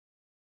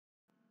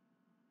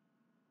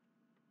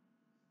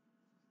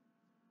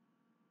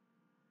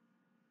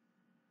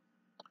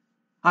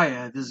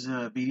Hi, this is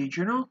a video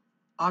journal.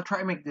 I'll try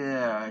to make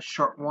the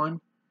short one.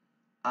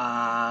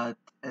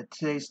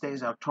 Today's date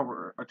is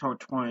October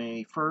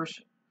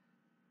 21st,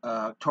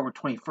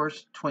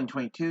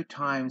 2022.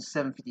 Time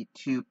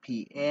 7:52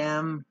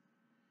 p.m.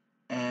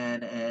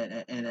 And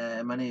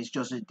my name is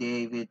Joseph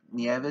David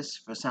Nieves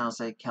from San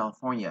Jose,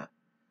 California.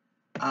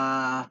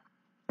 Uh,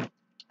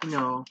 you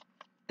know,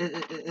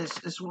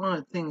 it's one of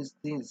the things.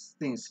 It's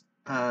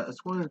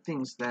one of the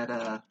things that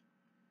uh,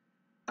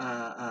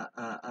 uh,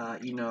 uh,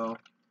 you know.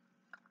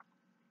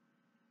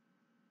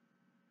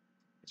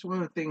 It's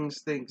one of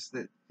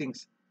the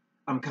things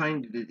I'm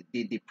kind of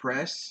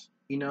depressed,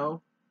 and I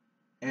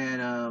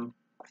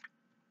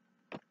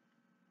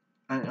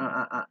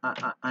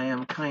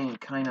am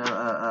kind of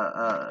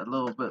a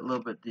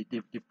little bit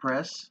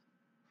depressed,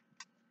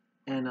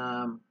 and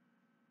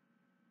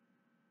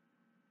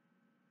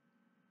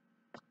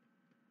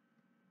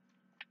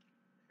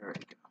there we go,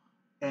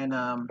 and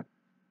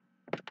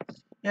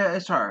yeah,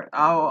 it's hard.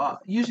 I'll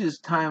use this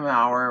time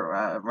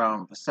hour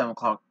around 7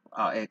 o'clock,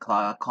 8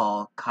 o'clock. I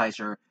call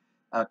Kaiser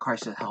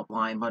crisis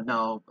helpline, but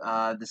no,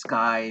 this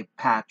guy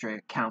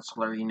Patrick,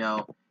 counselor,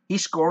 he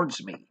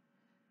scorns me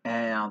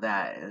and all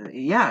that.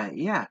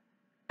 Yeah.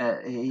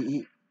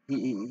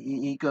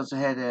 He goes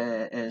ahead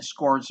and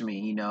scores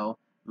me,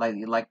 like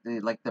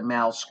the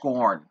male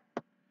scorn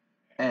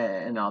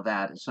and all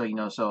that. So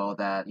so all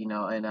that, and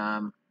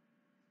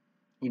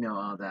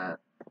all that.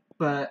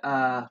 But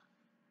I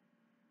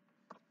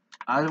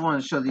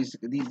want to show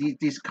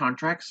these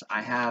contracts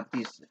I have.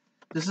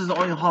 This is the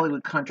only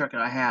Hollywood contract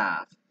I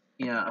have.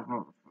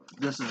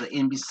 This is the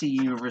NBC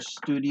Universal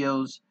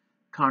Studios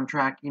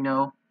contract, and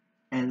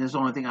this is the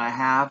only thing I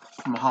have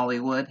from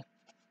Hollywood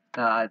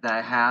that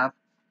I have,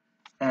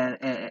 and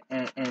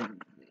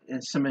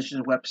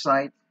submissions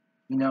website,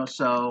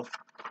 So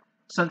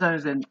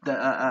sometimes the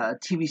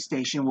TV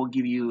station will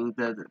give you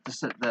the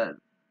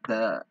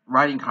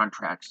writing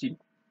contracts,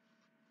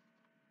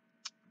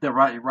 the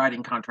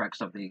writing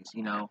contracts of these,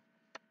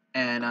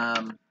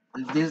 and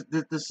this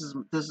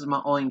is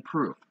my only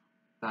proof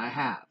that I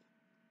have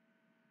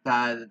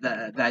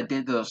that I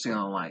did those things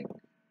online.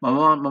 My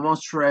mom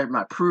shredded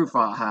my proof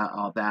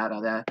all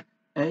that,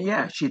 and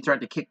yeah, she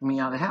threatened to kick me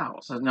out of the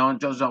house. So, no,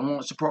 Joseph, I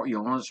won't support you.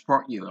 I won't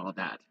support you, all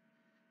that.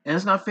 And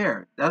it's not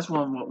fair. That's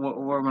where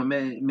my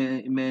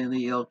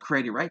mentally ill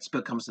creative rights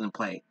bill comes into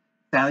play.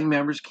 Family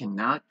members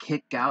cannot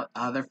kick out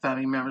other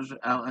family members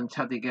out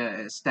until they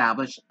get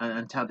established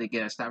on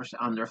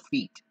their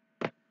feet.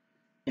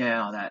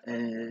 Yeah, all that,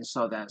 and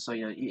so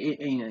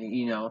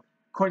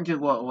according to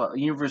what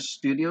Universal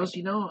Studios,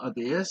 of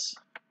this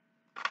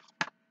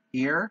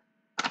here,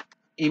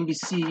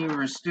 NBC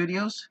Universal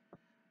Studios,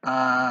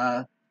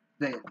 uh,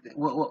 they,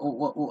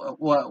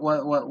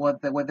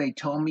 what they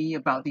told me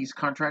about these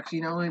contracts,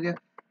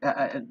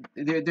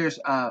 there's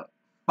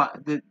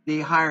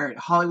they hired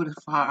Hollywood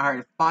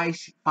hired five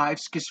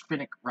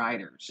schizophrenic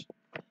writers,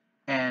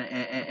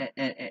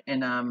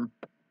 and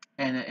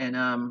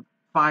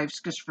five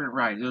schizophrenic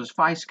writers. There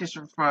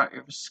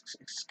was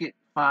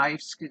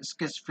five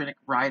schizophrenic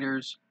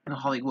writers in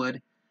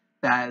Hollywood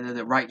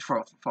that write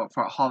for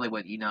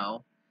Hollywood,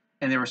 and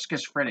they were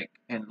schizophrenic,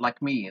 and like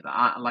me,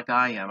 like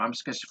I am, I'm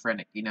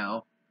schizophrenic, and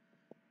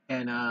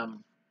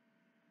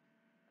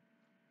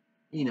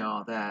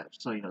that.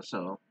 So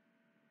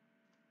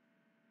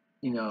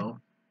you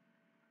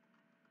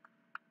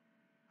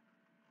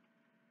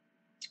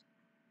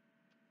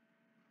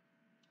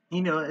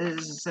know,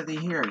 it's the same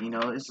thing here.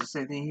 It's the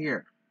same thing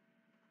here.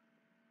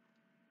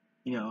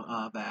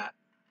 That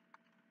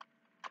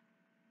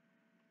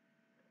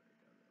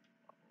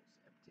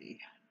empty.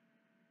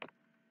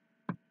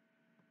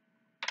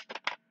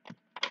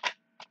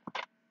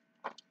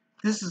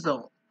 This is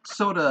the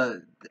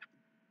soda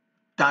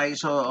diet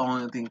soda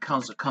only thing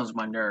comes with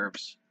my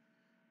nerves.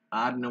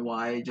 I don't know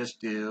why. I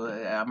just do.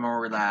 I'm more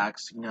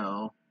relaxed. You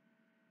know.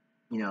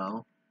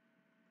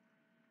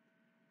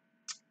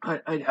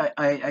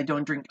 I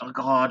don't drink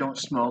alcohol. I don't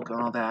smoke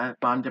and all that.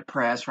 But I'm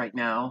depressed right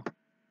now.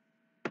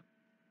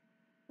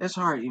 It's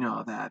hard,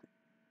 that.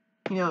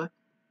 You know.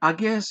 I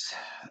guess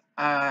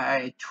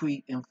I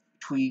tweet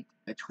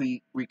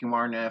Ricky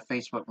Martin at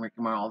Facebook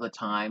Ricky Martin all the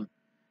time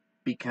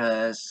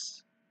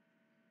because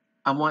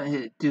I want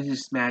him to do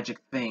his magic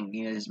thing.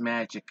 His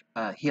magic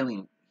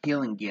healing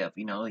gift.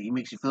 He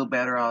makes you feel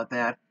better all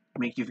that.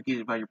 Makes you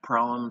forget about your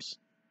problems.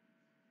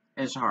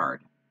 It's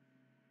hard.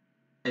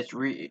 It's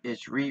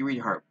really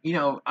hard.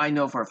 I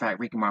know for a fact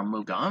Ricky Martin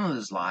moved on with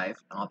his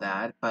life and all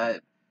that,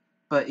 but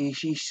he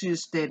should have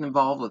stayed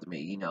involved with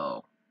me,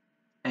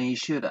 and he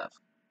should have.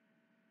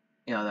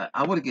 That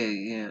I would have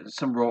gave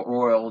some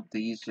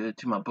royalties to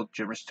my book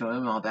Gibberish to him,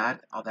 and all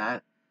that.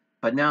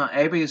 But now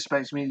everybody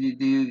expects me to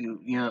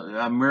do,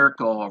 a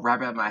miracle or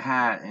rabbit out of my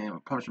hat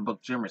and publish a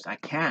book Gibberish. I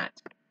can't.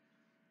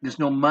 There's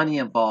no money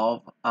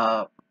involved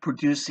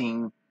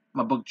producing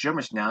my book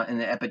Gibberish now in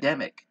the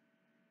epidemic.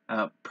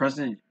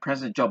 President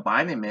Joe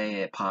Biden made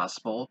it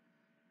possible,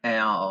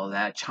 and all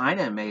that.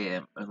 China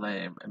made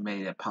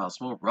it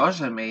possible.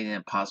 Russia made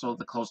it possible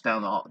to close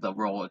down the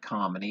world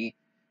economy,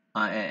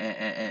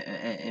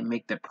 and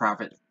make the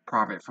profit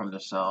from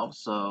themselves.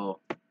 So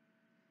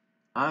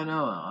I don't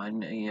know,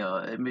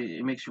 it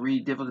makes it really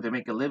difficult to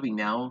make a living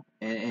now,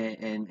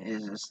 and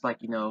it's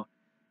like a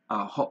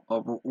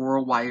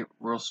worldwide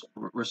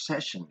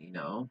recession.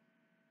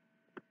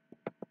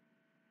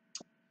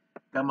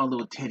 Got my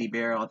little teddy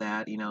bear, all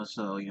that,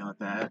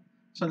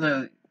 so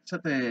that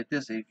something like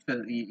this, you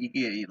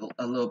get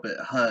a little bit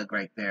of hug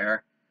right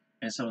there,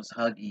 and someone's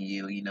hugging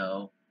you,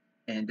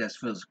 and that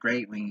feels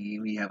great when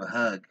you have a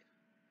hug.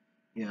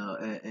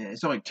 And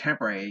it's only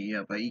temporary,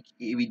 but if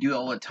you do it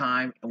all the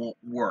time, it won't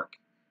work.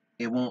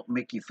 It won't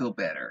make you feel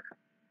better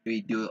if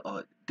you do it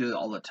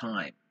all the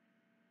time.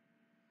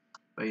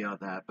 But yeah,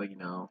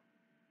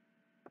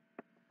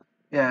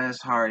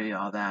 it's hard,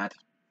 that.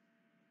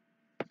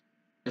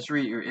 It's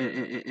really,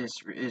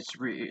 it's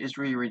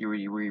really, really,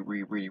 really, really,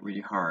 really, really,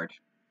 really hard.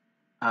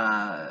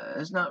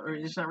 It's not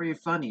really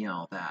funny and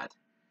all that.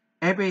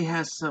 Everybody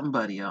has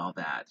somebody and all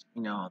that,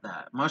 all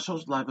that.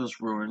 Marshall's life was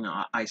ruined,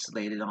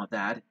 isolated and all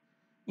that.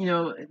 You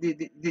know,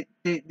 they,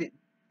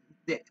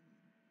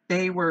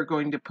 they were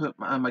going to put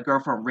my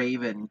girlfriend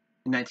Raven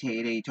in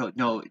 1988. Told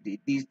no,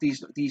 these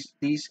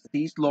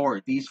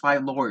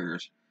five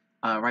lawyers,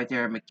 right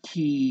there at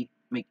McKee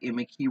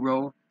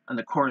Road on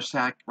the quarter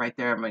sack right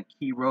there at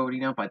McKee Road,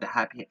 by the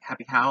Happy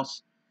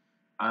House.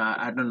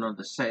 I don't know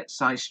the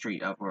side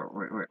street of where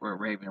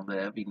Raven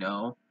lived,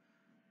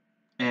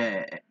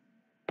 and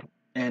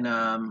and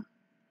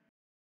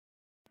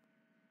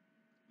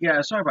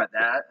yeah, sorry about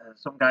that.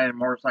 Some guy in a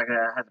motorcycle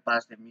had to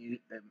blast his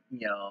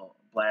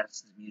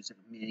music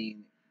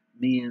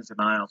millions of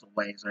miles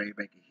away so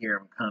everybody could hear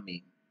him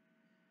coming.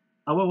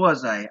 What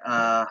was I?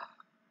 I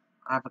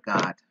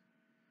forgot.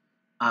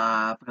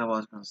 I forgot what I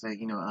was going to say.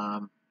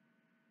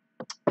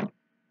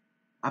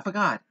 I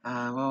forgot what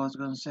I was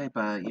going to say,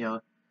 but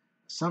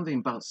something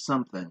about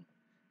something.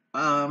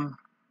 Um,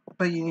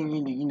 but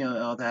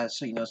all that.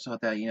 So so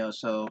that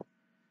so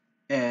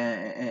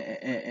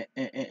and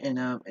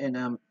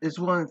it's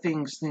one of the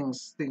things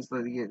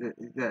like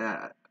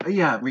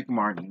yeah, Rick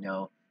Martin,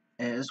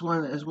 and it's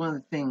one of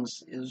the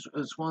things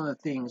it's one of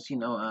the things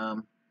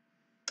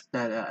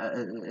that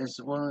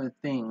it's one of the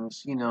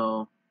things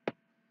that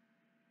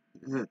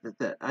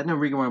I know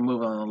Rick Martin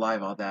moved on the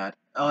live all that.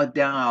 Oh,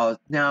 now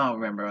I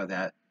remember all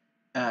that.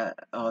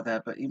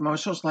 But my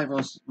social life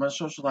was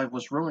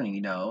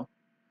ruined,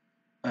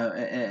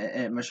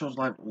 and my social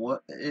life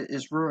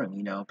is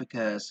ruined,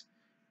 because.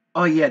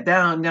 Oh yeah,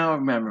 now I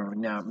remember.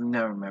 Now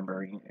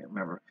remember.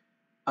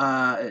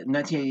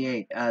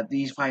 1988.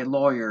 These five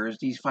lawyers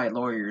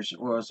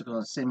was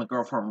going to send my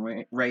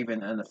girlfriend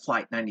Raven on the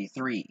flight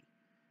 93,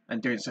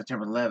 and during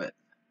September 11th.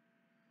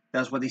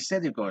 That's what they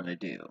said they're going to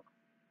do.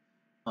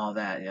 All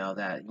that,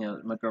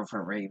 my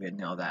girlfriend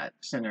Raven, all that,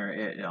 send her,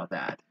 all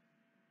that,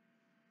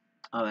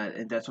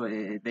 and that's what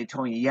they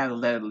told me. You have to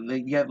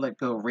let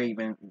go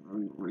Raven.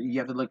 You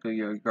have to let go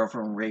your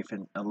girlfriend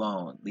Raven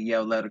alone. You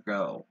have to let her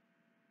go.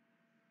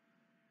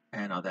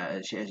 And all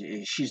that.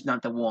 She's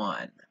not the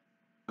one.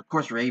 Of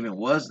course, Raven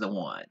was the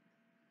one.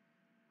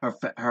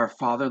 Her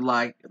father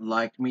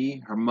liked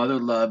me. Her mother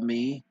loved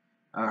me.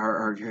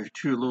 Her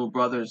two little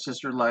brother and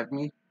sister liked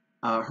me.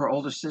 Her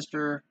older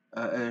sister,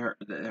 her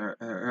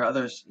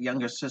other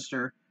younger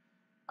sister,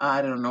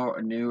 I don't know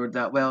knew her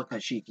that well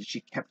because she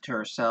kept to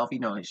herself.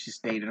 She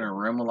stayed in her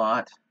room a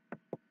lot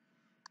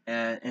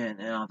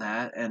and all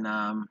that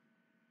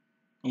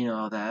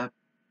all that.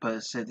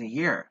 But sitting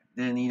here,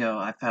 then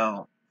I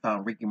found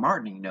Ricky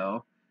Martin,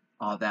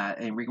 all that,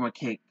 and Ricky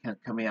Martin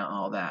coming out and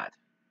all that.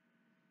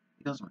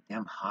 He goes with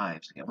damn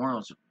hives again, one of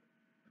those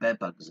bed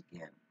bugs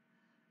again,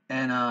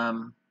 and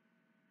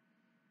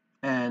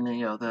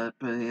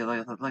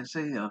but like I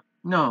say,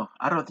 no,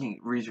 I don't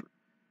think Ricky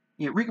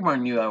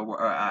Martin knew I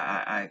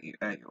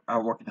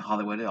worked in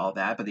Hollywood and all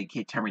that, but they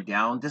can't turn me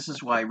down. This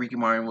is why Ricky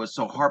Martin was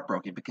so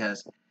heartbroken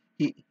because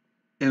he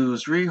it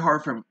was really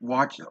hard for him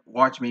watch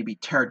me be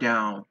tear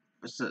down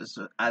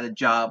at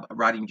a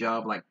writing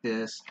job like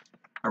this,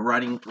 a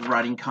writing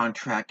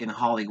contract in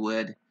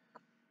Hollywood,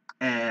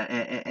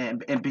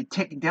 and be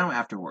taken down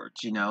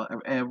afterwards. And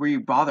it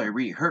really bothered, it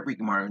really hurt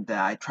Ricky Martin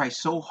that I tried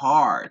so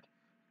hard.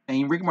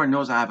 And Ricky Martin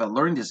knows I have a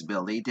learning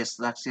disability,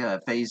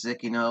 dyslexia,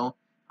 phasic.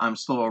 I'm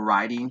slow at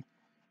writing.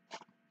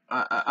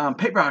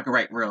 Paper I can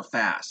write real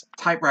fast.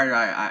 Typewriter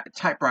I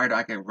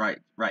can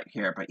write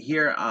here, but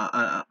here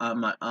on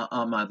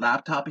my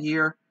laptop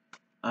here,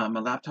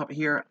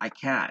 I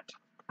can't.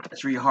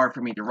 It's really hard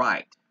for me to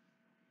write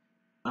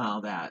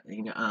all that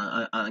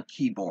on a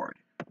keyboard.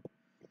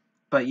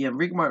 But yeah,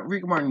 Rick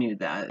Martin knew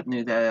that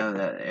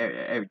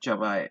every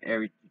job I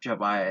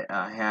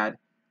had,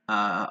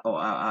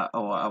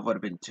 I would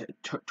have been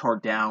torn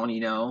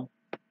down,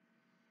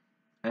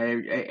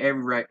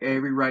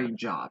 every writing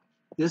job.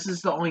 This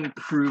is the only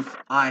proof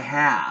I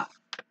have.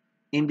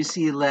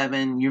 NBC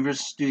 11,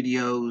 Universal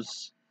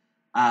Studios,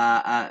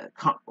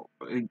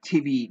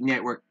 TV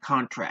network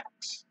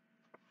contracts,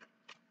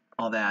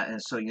 all that, and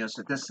so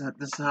so this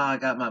is how I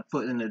got my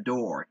foot in the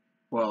door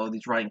for all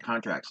these writing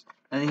contracts.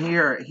 And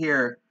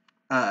here,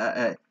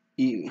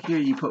 here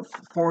you put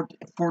four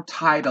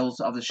titles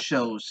of the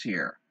shows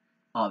here.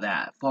 All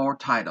that 4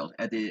 titles.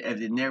 If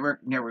the network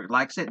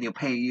likes it, they'll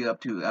pay you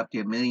up to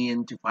 $1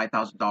 million to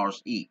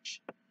 $5,000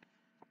 each.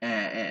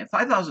 And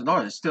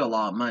 $5,000 is still a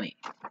lot of money.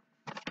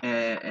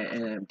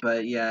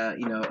 But yeah,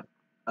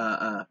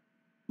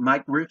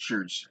 Mike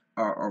Richards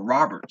or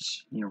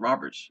Roberts, the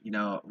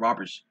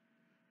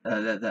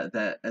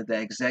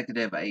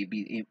executive at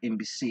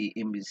NBC,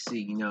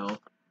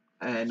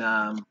 and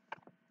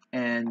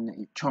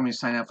and told me to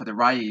sign up for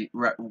the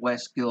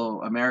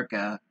Westfield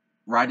America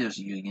Writers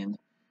Union,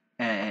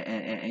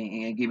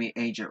 and give me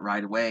an agent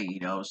right away,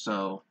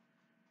 So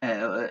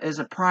as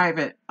a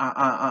private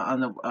on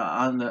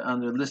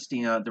the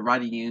listing of the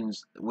writing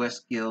unions,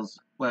 Westfield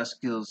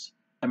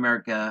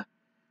America,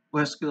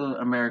 Westfield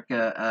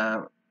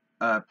America,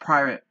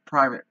 private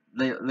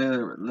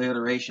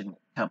literation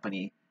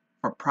company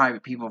for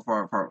private people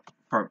for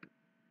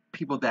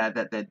people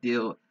that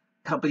deal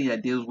company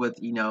that deals with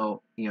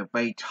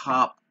very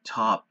top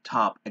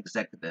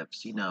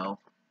executives,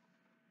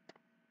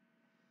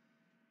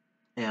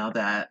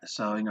 that.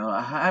 So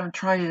I haven't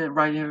tried it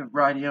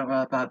writing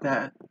about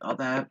that all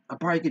that. I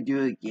probably could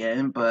do it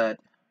again, but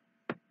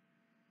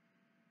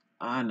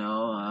I don't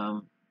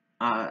know.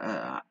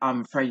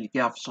 I'm afraid to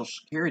get off Social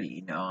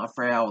Security. I'm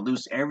afraid I'll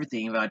lose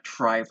everything if I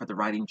try for the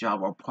writing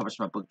job or publish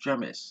my book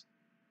journals.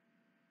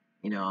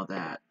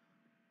 That.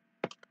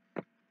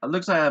 It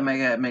looks like I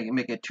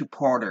make a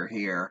two-parter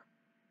here.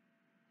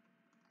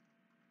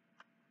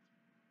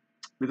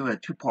 We look at a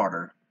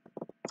two-parter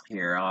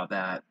here. All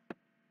that.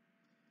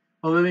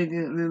 Well,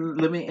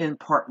 let me end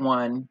part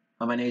one.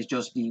 My name is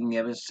Joseph D.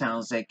 Nieves, San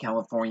Jose,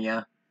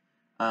 California.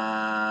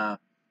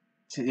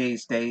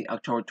 Today's date,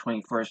 October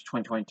 21st,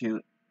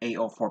 2022,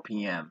 8:04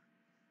 p.m.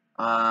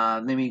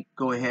 Let me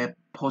go ahead,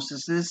 post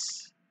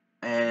this,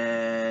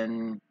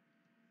 and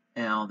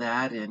all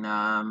that, and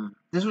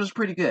this was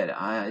pretty good.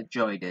 I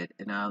enjoyed it,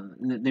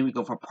 and then we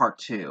go for part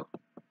two,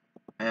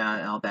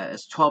 and all that.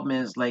 It's 12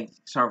 minutes length.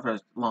 Sorry for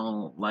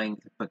long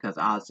length because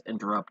I was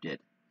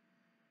interrupted.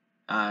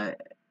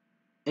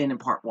 In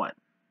part one.